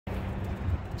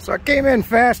So I came in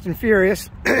fast and furious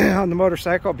on the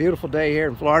motorcycle. Beautiful day here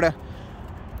in Florida.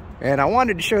 And I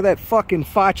wanted to show that fucking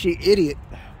Fauci idiot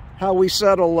how we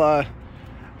settle,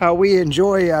 how we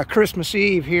enjoy Christmas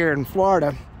Eve here in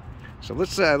Florida. So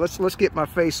let's get my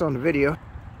face on the video.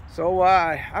 So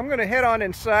I'm gonna head on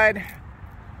inside.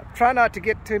 I try not to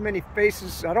get too many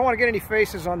faces. I don't want to get any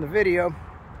faces on the video.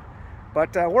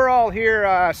 But we're all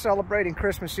here celebrating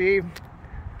Christmas Eve.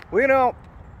 We don't,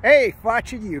 hey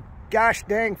Fauci, you gosh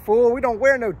dang fool, we don't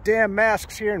wear no damn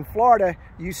masks here in Florida,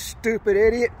 you stupid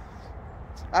idiot.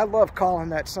 I love calling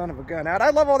that son of a gun out.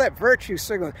 I love all that virtue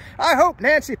signaling. I hope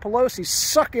Nancy Pelosi's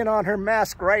sucking on her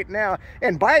mask right now,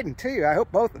 and Biden too. I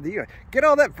hope both of you get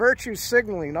all that virtue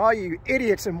signaling, all you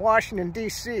idiots in Washington,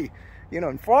 D.C. You know,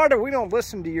 in Florida, we don't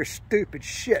listen to your stupid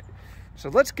shit. So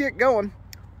let's get going.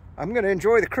 I'm going to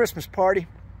enjoy the Christmas party.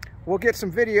 We'll get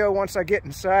some video once I get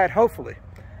inside, hopefully.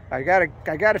 I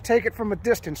gotta take it from a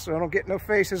distance so I don't get no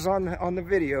faces on the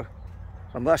video,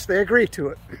 unless they agree to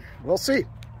it. We'll see.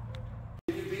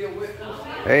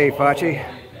 Hey Fauci,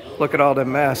 look at all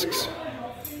them masks.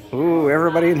 Ooh,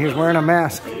 everybody in here's wearing a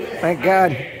mask. Thank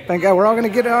God. Thank God. We're all gonna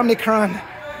get Omicron.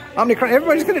 Omicron.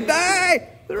 Everybody's gonna die.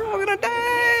 They're all gonna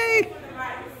die.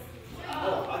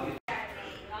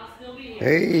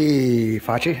 Hey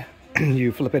Fauci,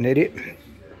 you flipping idiot.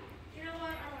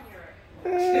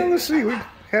 Let's see. We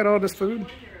had all this food.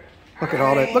 Look at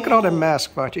all that. Look at all that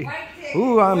masks, Fauci.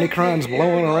 Ooh, Omicron's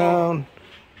blowing around.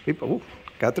 People, ooh,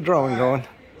 got the drawing going.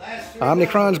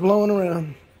 Omicron's blowing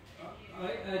around.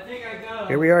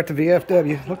 Here we are at the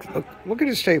VFW. Look at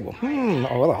his table.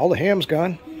 Oh, well, all the ham's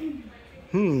gone.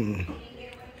 I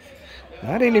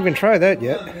didn't even try that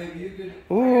yet.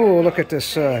 Ooh, look at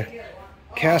this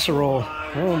casserole.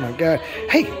 Oh my God.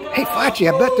 Hey, Fauci,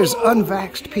 I bet there's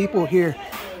unvaxxed people here.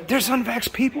 There's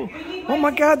unvaxxed people. Oh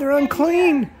my God, they're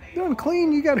unclean. They're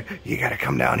unclean. You gotta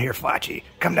come down here, Fauci.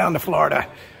 Come down to Florida.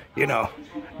 You know,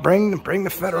 bring the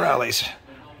federales.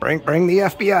 Bring the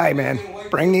FBI, man.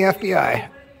 Bring the FBI.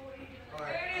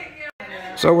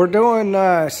 So we're doing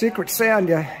Secret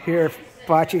Santa here,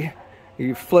 Fauci.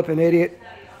 You flipping idiot.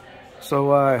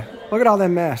 So look at all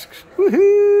them masks.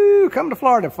 Woohoo! Come to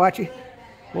Florida, Fauci.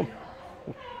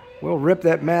 We'll rip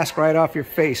that mask right off your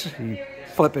face, you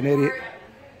flipping idiot.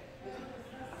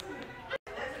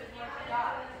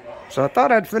 So I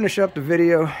thought I'd finish up the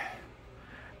video.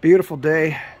 Beautiful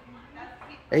day.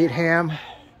 Ate ham.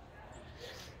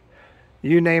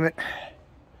 You name it.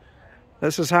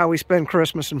 This is how we spend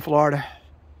Christmas in Florida.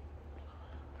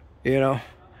 You know,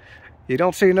 you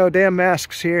don't see no damn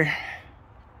masks here.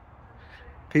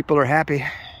 People are happy.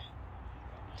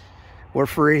 We're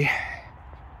free.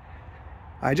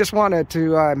 I just wanted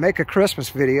to make a Christmas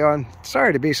video. I'm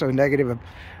sorry to be so negative.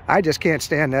 I just can't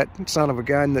stand that son of a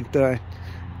gun that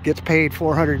gets paid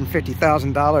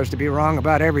 $450,000 to be wrong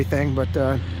about everything, but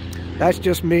that's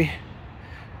just me.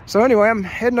 So anyway, I'm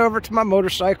heading over to my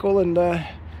motorcycle, and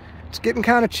it's getting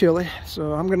kind of chilly,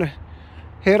 so I'm gonna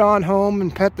head on home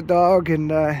and pet the dog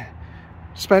and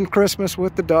spend Christmas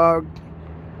with the dog.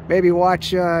 Maybe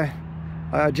watch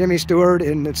Jimmy Stewart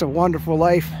in It's a Wonderful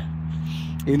Life.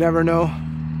 You never know.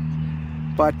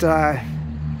 But I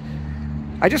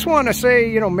just want to say,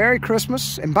 you know, Merry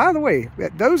Christmas. And by the way,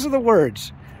 those are the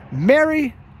words.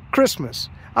 Merry Christmas.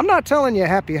 I'm not telling you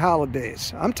Happy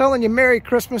Holidays. I'm telling you Merry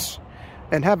Christmas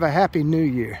and have a Happy New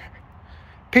Year.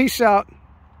 Peace out.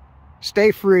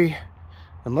 Stay free.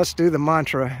 And let's do the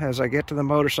mantra as I get to the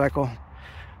motorcycle.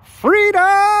 Freedom!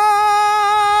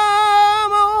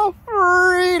 Oh,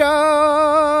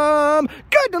 freedom!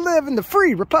 Good to live in the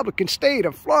free Republican state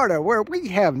of Florida, where we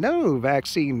have no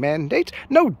vaccine mandates,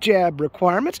 no jab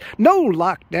requirements, no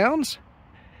lockdowns.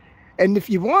 And if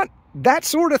you want that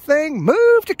sort of thing,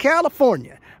 move to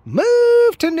California,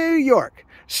 move to New York,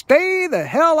 stay the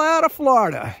hell out of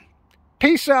Florida.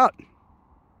 Peace out.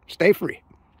 Stay free.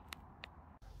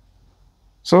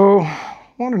 So,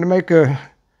 wanted to make a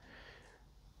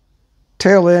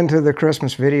tail end to the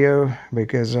Christmas video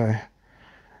because I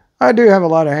do have a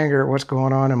lot of anger at what's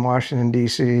going on in Washington,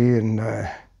 D.C.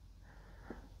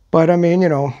 But I mean, you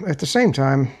know, at the same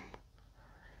time,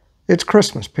 it's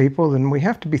Christmas, people, and we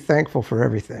have to be thankful for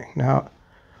everything. Now,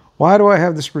 why do I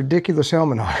have this ridiculous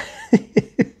helmet on?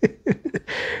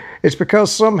 It's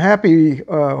because some happy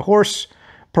horse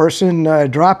person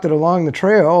dropped it along the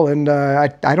trail, and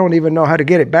I don't even know how to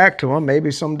get it back to him. Maybe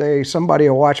someday somebody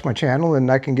will watch my channel and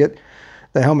I can get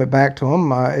the helmet back to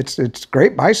him. It's a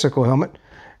great bicycle helmet.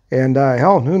 And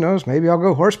hell, who knows, maybe I'll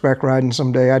go horseback riding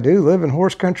someday. I do live in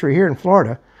horse country here in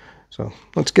Florida. So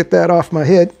let's get that off my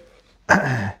head.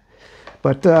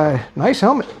 But nice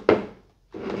helmet.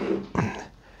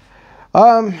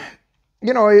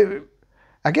 you know,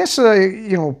 I guess,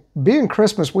 you know, being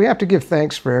Christmas, we have to give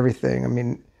thanks for everything. I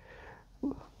mean,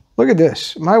 look at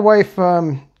this. My wife,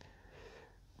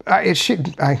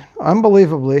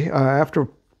 unbelievably, after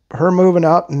her moving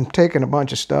out and taking a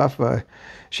bunch of stuff,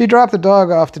 she dropped the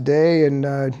dog off today,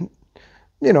 and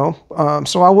you know,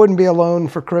 so I wouldn't be alone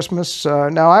for Christmas.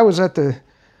 Now I was at the,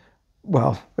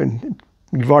 well, and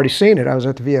you've already seen it. I was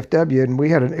at the VFW, and we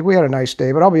had a nice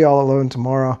day, but I'll be all alone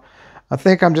tomorrow. I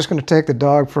think I'm just going to take the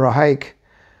dog for a hike.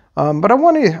 But I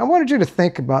wanted you to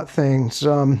think about things.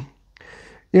 You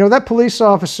know, that police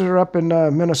officer up in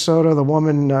Minnesota, the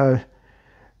woman,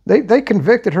 they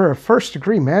convicted her of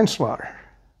first-degree manslaughter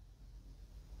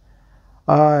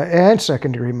and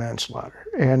second-degree manslaughter.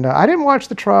 And I didn't watch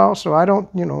the trial, so I don't,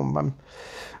 you know,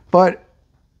 but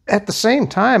at the same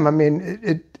time, I mean,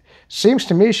 it seems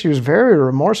to me she was very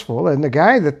remorseful. And the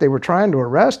guy that they were trying to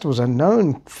arrest was a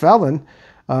known felon,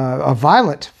 a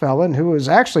violent felon who was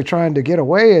actually trying to get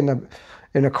away in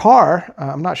a car.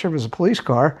 I'm not sure if it was a police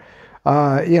car.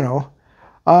 You know,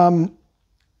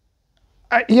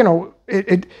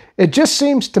 it just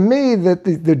seems to me that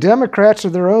the Democrats are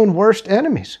their own worst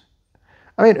enemies.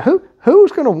 I mean,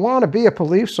 who's going to want to be a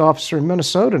police officer in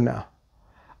Minnesota now?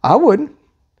 I wouldn't.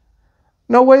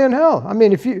 No way in hell. I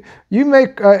mean, if you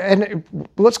make, and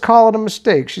let's call it a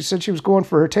mistake. She said she was going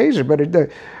for her taser, but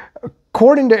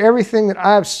according to everything that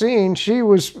I've seen, she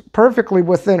was perfectly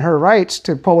within her rights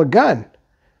to pull a gun.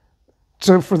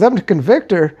 So for them to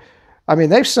convict her, I mean,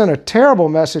 they've sent a terrible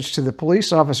message to the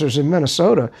police officers in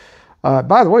Minnesota.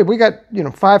 By the way, we got, you know,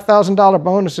 $5,000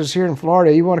 bonuses here in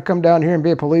Florida. You want to come down here and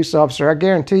be a police officer, I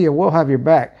guarantee you we'll have your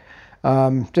back.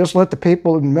 Just let the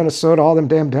people in Minnesota, all them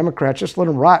damn Democrats, just let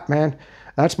them rot, man.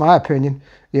 That's my opinion.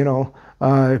 You know,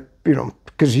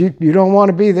 because you don't want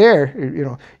to be there. You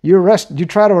know, you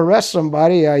try to arrest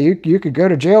somebody, you could go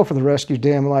to jail for the rest of your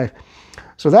damn life.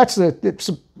 So that's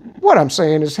what I'm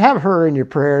saying is have her in your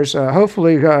prayers.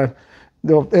 Hopefully,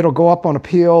 it'll go up on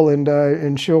appeal,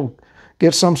 and she'll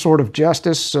get some sort of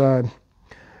justice. You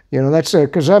know, that's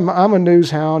because I'm a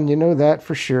news hound. You know that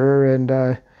for sure.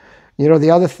 And you know,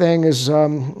 the other thing is,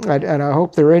 and I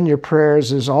hope they're in your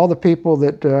prayers, is all the people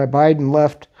that Biden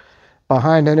left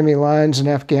behind enemy lines in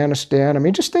Afghanistan. I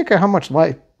mean, just think of how much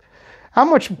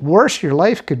worse your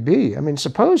life could be. I mean,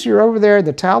 suppose you're over there and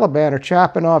the Taliban are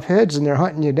chopping off heads and they're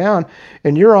hunting you down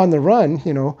and you're on the run,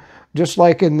 you know, just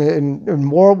like in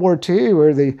World War II,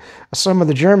 where some of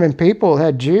the German people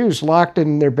had Jews locked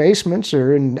in their basements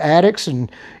or in attics and,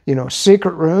 you know,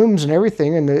 secret rooms and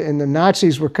everything, and the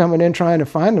Nazis were coming in trying to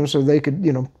find them so they could,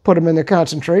 you know, put them in the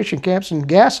concentration camps and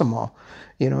gas them all,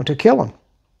 you know, to kill them.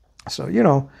 So, you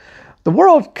know, the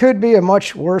world could be a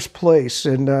much worse place,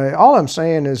 and all I'm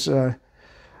saying is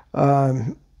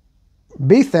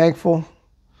be thankful,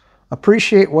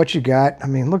 appreciate what you got. I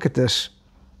mean, look at this.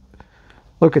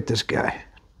 Look at this guy.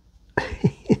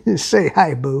 Say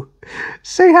hi, boo.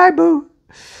 Say hi, boo.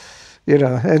 You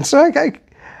know, and so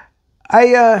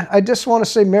I just want to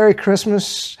say Merry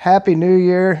Christmas, Happy New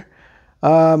Year.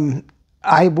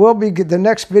 I will be, the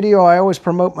next video, I always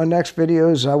promote my next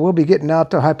videos. I will be getting out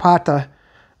to Haipata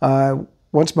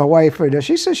once my wife,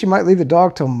 she says she might leave the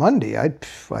dog till Monday.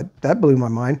 That blew my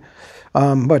mind.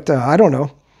 But I don't know.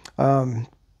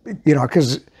 You know,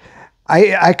 because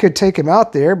I could take him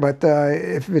out there, but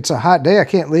if it's a hot day, I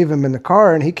can't leave him in the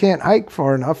car, and he can't hike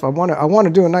far enough. I want to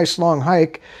do a nice long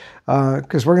hike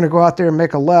because we're going to go out there and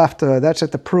make a left. That's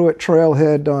at the Pruitt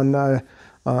Trailhead on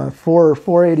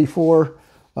 484.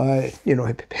 You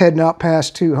know, heading out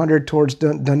past 200 towards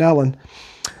Dunellen.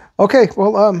 Okay,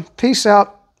 well, peace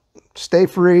out. Stay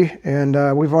free, and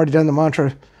we've already done the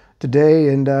mantra today,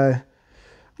 and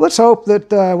let's hope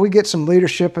that we get some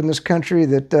leadership in this country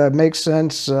that makes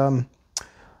sense.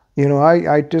 You know,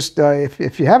 I just,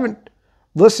 if you haven't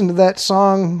listened to that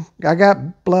song, I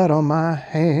got blood on my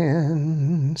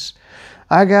hands.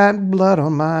 I got blood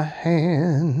on my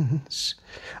hands.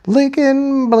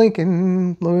 Lincoln,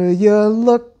 blinking, will you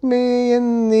look me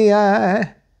in the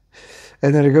eye?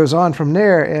 And then it goes on from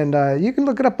there, and you can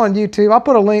look it up on YouTube. I'll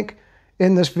put a link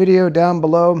in this video down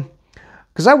below,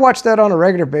 because I watch that on a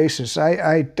regular basis.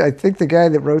 I think the guy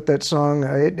that wrote that song,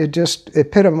 it just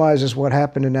epitomizes what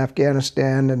happened in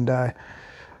Afghanistan. And,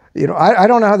 you know, I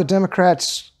don't know how the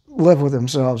Democrats live with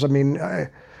themselves. I mean,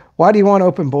 why do you want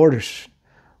open borders?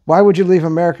 Why would you leave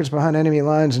Americans behind enemy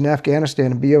lines in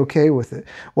Afghanistan and be okay with it?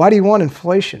 Why do you want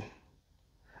inflation?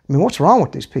 I mean, what's wrong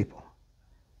with these people?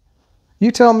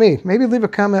 You tell me. Maybe leave a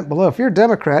comment below. If you're a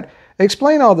Democrat,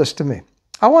 explain all this to me.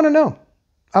 I want to know.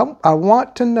 I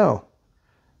want to know.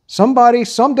 Somebody,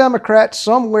 some Democrat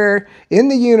somewhere in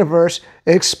the universe,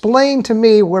 explain to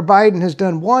me where Biden has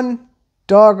done one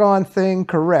doggone thing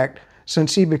correct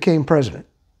since he became president?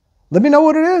 Let me know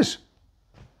what it is.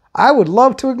 I would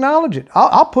love to acknowledge it.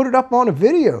 I'll put it up on a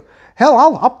video. Hell,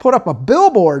 I'll put up a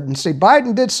billboard and say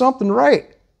Biden did something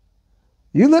right.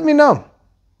 You let me know.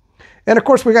 And of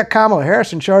course, we got Kamala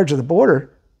Harris in charge of the border.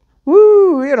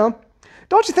 Woo, you know.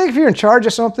 Don't you think if you're in charge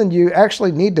of something, you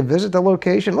actually need to visit the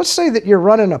location? Let's say that you're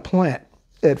running a plant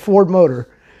at Ford Motor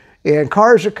and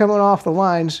cars are coming off the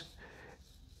lines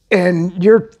and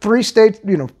you're 3 states,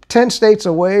 10 states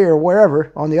away or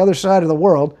wherever on the other side of the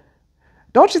world.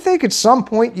 Don't you think at some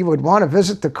point you would want to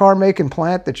visit the car making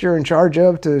plant that you're in charge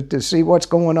of to see what's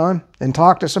going on and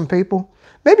talk to some people?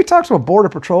 Maybe talk to a Border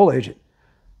Patrol agent.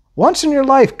 Once in your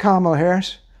life, Kamala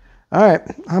Harris. All right,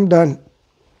 I'm done.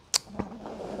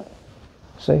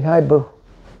 Say hi, boo.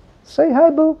 Say hi,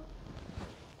 boo.